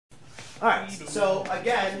All right, so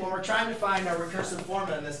again, when we're trying to find our recursive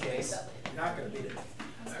formula in this case, you're not going to beat it.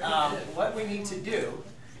 What we need to do.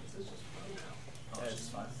 Oh, it's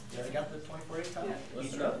just fine. You already got the 24/8 time?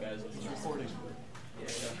 Listen up, guys. It's recording.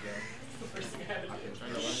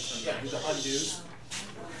 Yeah, do the undos.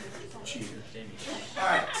 Cheater. All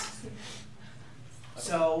right.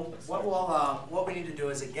 So what we need to do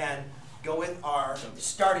is again go with our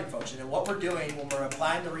starting function, and what we're doing when we're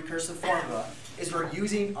applying the recursive formula is we're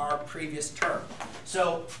using our previous term.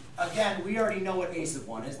 So again, we already know what a sub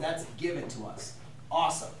 1 is. That's given to us.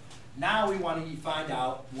 Awesome. Now we want to find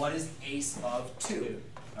out what is a sub 2.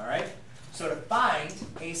 All right. So to find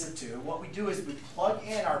a sub 2, what we do is we plug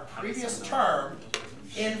in our previous term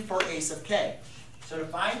in for a sub k. So to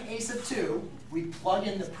find a sub 2, we plug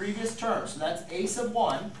in the previous term. So that's a sub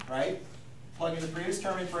 1, right? Plug in the previous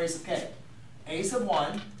term in for a sub k. A sub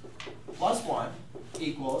 1 plus 1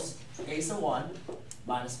 equals a sub 1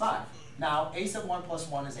 minus 5. Now, a sub 1 plus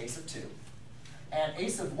 1 is a sub 2. And a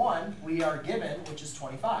sub 1 we are given, which is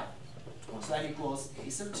 25. So that equals a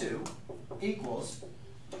sub 2 equals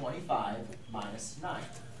 25 minus 9.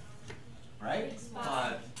 Right?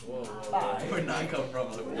 5. Whoa, 5. Where'd 9 come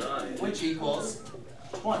from? 9. Which equals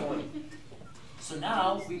 20. So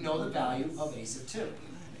now we know the value of a sub 2.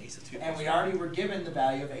 And we already were given the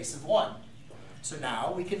value of a sub 1. So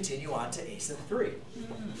now we continue on to a sub 3.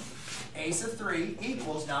 A sub 3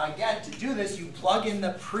 equals, now again, to do this, you plug in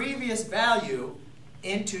the previous value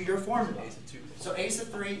into your formula. So a sub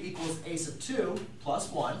 3 equals a sub 2 plus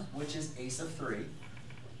 1, which is a sub 3,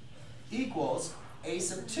 equals a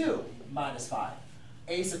sub 2 minus 5.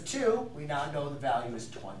 A sub 2, we now know the value is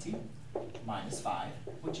 20 minus 5,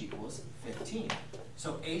 which equals 15.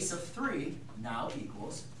 So a sub 3 now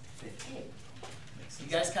equals 15. You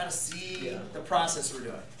guys kind of see the process we're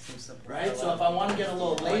doing, right? So if I want to get a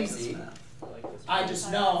little lazy, I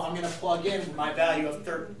just know I'm going to plug in my value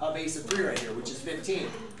of a sub 3 right here, which is 15.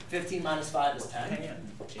 15 minus 5 is 10.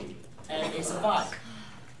 And a sub 5.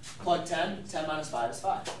 Plug 10. 10 minus 5 is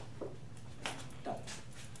 5. Done.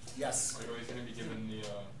 Yes? Are we going to be given the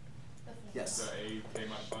Yes. A k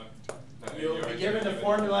minus 5? You'll be given the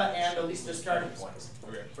formula and at least the starting points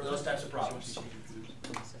Okay. for those types of problems.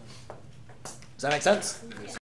 Does that make sense?